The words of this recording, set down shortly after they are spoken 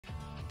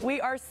We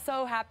are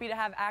so happy to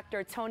have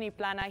actor Tony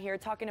Plana here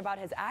talking about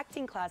his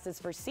acting classes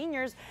for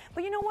seniors.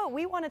 But you know what?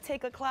 We want to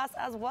take a class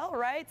as well,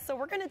 right? So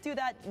we're going to do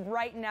that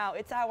right now.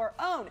 It's our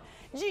own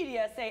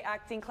GDSA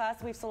acting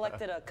class. We've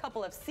selected a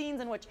couple of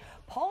scenes in which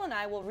Paul and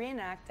I will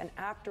reenact, and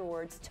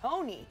afterwards,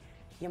 Tony,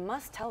 you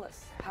must tell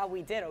us how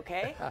we did,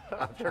 okay?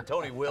 I'm sure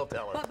Tony will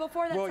tell us. But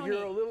before that, well, Tony,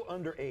 you're a little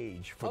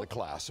underage for the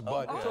class,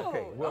 but it's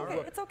okay.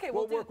 It's okay.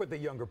 We'll work with the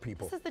younger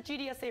people. This is the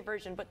GDSA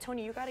version, but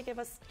Tony, you got to give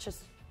us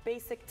just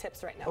basic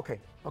tips right now. Okay,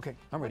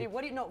 I'm ready.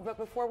 What do you know? But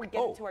before we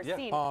get into our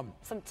scene,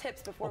 some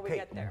tips before we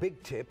get there.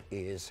 Big tip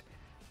is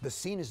the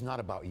scene is not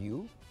about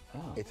you.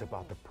 It's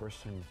about the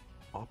person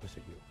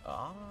opposite you.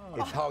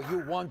 It's how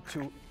you want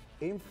to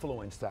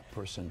influence that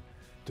person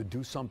to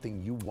do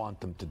something you want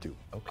them to do.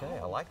 Okay,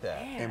 I like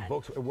that. And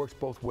it works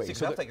both ways.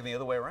 See, I'm thinking the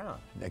other way around.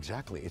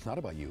 Exactly. It's not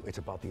about you. It's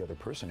about the other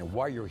person and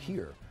why you're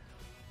here,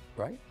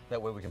 right? That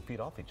way we can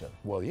feed off each other.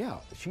 Well, yeah.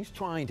 She's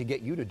trying to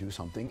get you to do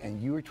something,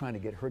 and you're trying to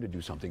get her to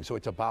do something. So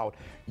it's about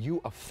you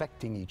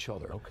affecting each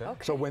other. Okay.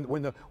 So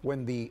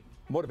when the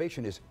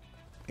motivation is,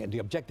 and the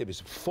objective is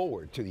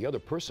forward to the other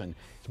person,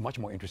 it's a much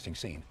more interesting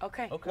scene.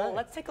 Okay. Well,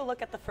 let's take a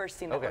look at the first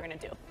scene that we're going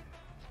to do.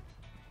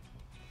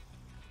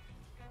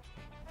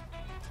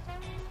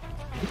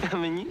 I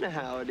mean, you know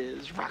how it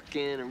is,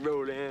 rocking and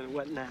rolling and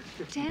whatnot.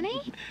 Danny?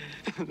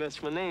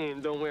 That's my name.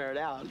 Don't wear it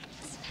out.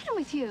 What's the matter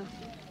with you?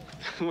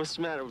 What's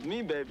the matter with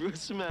me, baby?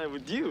 What's the matter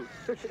with you?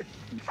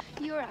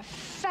 You're a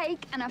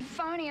fake and a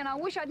phony, and I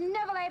wish I'd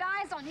never laid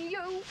eyes on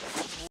you.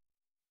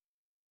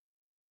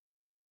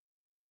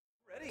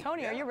 Ready?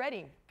 Tony, are you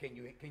ready? Can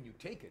you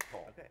take it,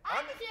 Paul? Okay.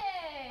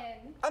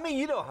 Action! I mean,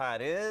 you know how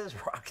it is,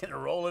 rocking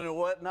and rolling and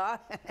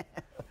whatnot.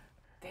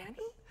 Danny?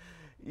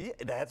 Yeah,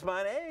 that's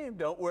my name.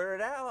 Don't wear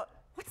it out.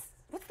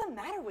 What's the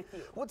matter with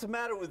you? What's the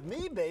matter with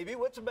me, baby?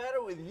 What's the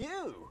matter with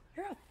you?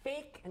 You're a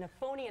fake and a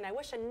phony, and I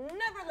wish I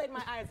never laid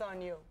my eyes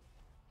on you.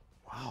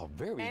 Wow,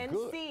 very good. End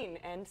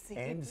scene.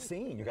 End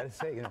scene. You got to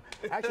say,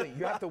 actually,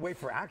 you have to wait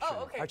for action.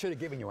 Oh, okay. I should have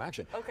given you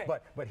action. Okay.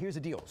 But here's the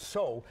deal.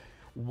 So,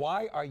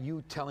 why are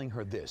you telling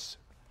her this?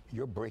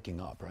 You're breaking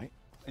up, right?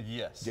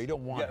 Yes. They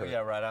don't want her. Yeah,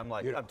 right.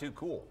 I'm too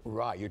cool.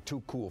 Right. You're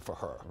too cool for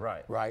her.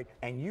 Right. Right.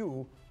 And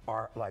you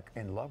are like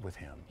in love with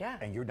him. Yeah.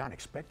 And you're not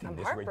expecting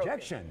this heartbroken.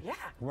 rejection. Yeah.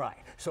 Right.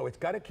 So it's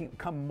got to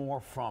come more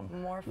from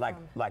like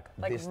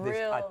this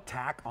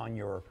attack on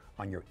your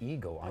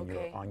ego,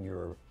 on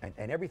your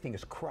and everything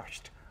is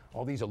crushed.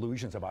 All these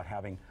illusions about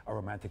having a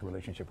romantic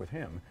relationship with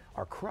him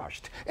are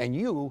crushed. And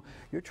you're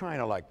trying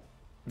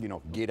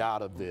to get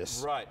out of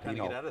this. Right, trying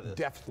to get out of this.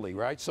 Deftly,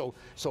 right? So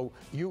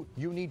you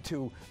need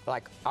to,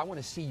 I want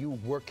to see you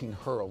working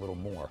her a little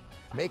more.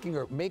 Making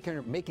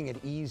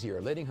it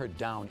easier, letting her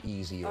down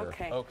easier.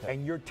 Okay.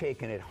 And you're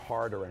taking it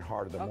harder and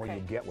harder the more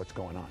you get what's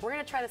going on. We're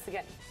going to try this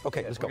again.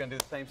 Okay, let's go. We're going to do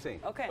the same scene.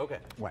 Okay. Okay.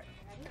 Right.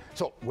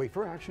 So wait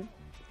for action.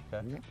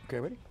 Okay. Okay,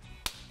 ready?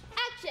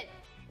 Action!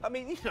 I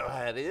mean, you know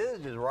how it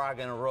is, just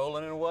rocking and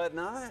rolling and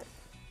whatnot.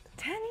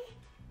 Danny?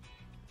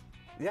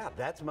 Yeah,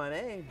 that's my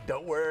name.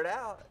 Don't wear it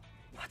out.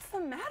 What's the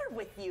matter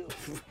with you?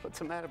 What's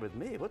the matter with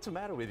me? What's the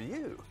matter with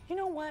you? You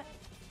know what?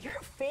 You're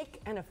a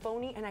fake and a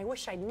phony, and I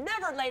wish I'd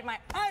never laid my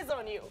eyes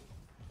on you.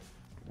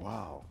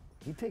 Wow.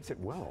 He takes it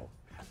well.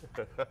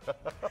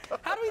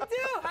 How do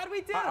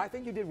we do? I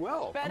think you did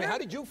well. Better? I mean, how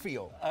did you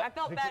feel? I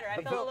felt better.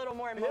 I felt a little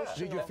more emotional.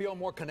 Did you feel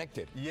more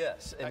connected?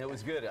 Yes, and it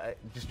was good.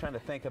 Just trying to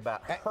think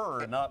about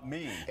her, not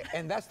me.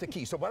 And that's the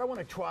key. So, but I want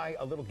to try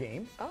a little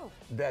game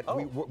that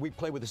we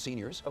play with the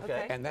seniors.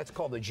 Okay. And that's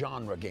called the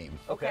genre game.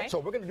 Okay. So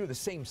we're going to do the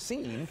same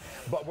scene,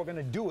 but we're going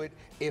to do it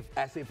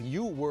as if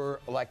you were,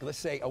 like, let's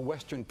say, a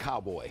Western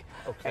cowboy.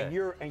 Okay.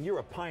 And you're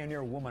a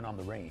pioneer woman on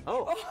the range.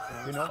 Oh.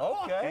 You know.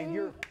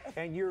 Okay.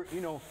 And you're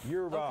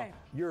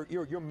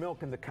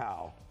milking the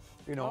cow.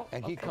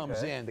 And he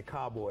comes in, the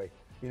cowboy.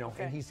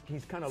 And he's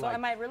kind of So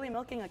am I really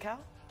milking a cow?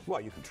 Well,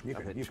 you can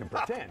pretend. You can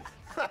pretend.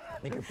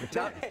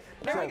 Okay.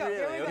 Here we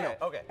go.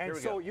 Okay. And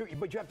so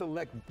but you have to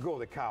let go of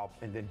the cow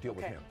and then deal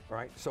with him,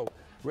 right? So,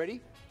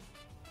 ready?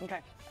 Okay.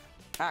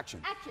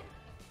 Action. Action!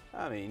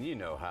 I mean, you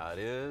know how it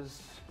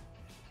is,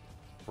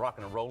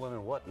 rocking and rolling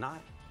and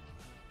whatnot.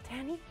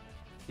 Danny?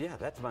 Yeah,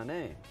 that's my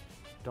name.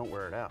 Don't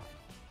wear it out.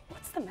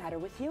 What's the matter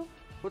with you?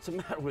 What's the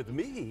matter with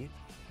me?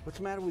 What's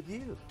the matter with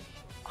you?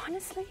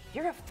 Honestly,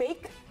 you're a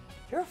fake,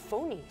 you're a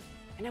phony,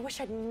 and I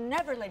wish I'd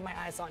never laid my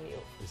eyes on you.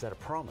 Is that a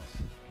promise?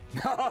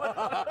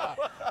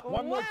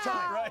 One more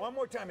time. Right. One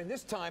more time. And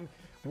this time,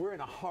 we're in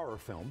a horror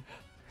film,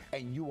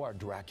 and you are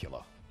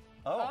Dracula.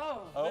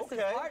 Oh, this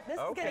is hard. This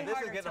is getting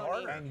harder,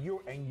 Tony.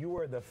 And you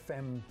are the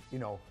femme,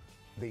 the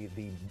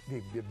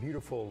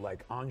beautiful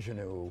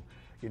ingenue,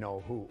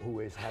 who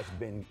has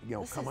been,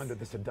 come under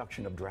the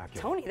seduction of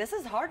Dracula. Tony, this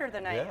is harder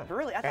than I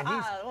really.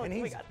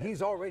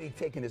 He's already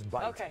taken his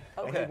bite. Okay.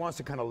 And he wants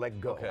to kind of let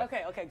go.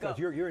 Okay, go. Because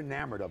you're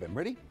enamored of him.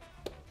 Ready?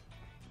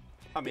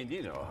 I mean,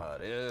 you know how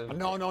it is.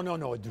 No,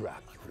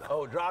 Dracula.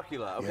 Oh,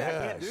 Dracula. Okay, yes.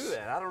 I can't do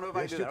that. I don't know if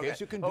I can do that.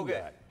 Yes, you can do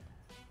that.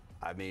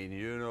 I mean,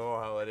 you know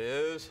how it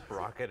is,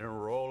 rocking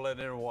and rolling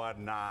and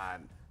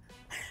whatnot.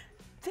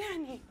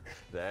 Danny.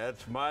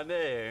 That's my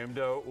name.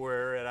 Don't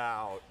wear it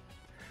out.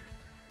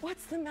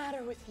 What's the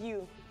matter with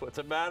you? What's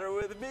the matter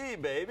with me,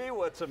 baby?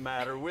 What's the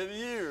matter with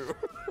you?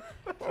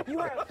 You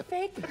are a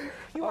fake,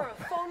 you are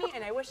a phony,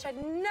 and I wish I'd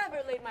never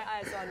laid my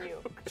eyes on you.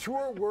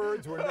 Truer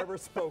words were never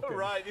spoken.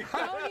 Right.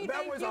 Tony,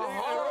 That was a you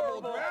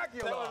horrible so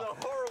Dracula. That was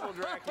a horrible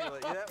Dracula.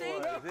 Yeah, that Thank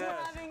was. you for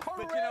Yes. having But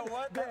you know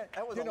what?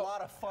 That was a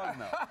lot of fun,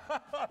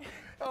 though.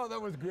 Oh,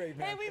 that was great,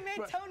 man. Hey, we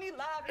made Tony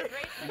laugh. Great.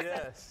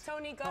 Yes.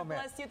 Tony, God man.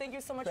 bless you. Thank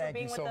you so much Thank for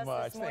being you with so us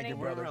much. this morning. Thank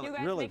you, brother. You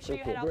guys Really make sure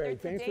you head out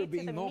great. there Thanks today for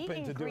being to the open meet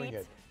to and doing greet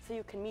it. so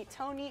you can meet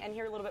Tony and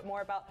hear a little bit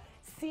more about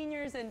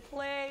seniors in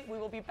play. We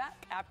will be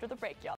back after the break, y'all.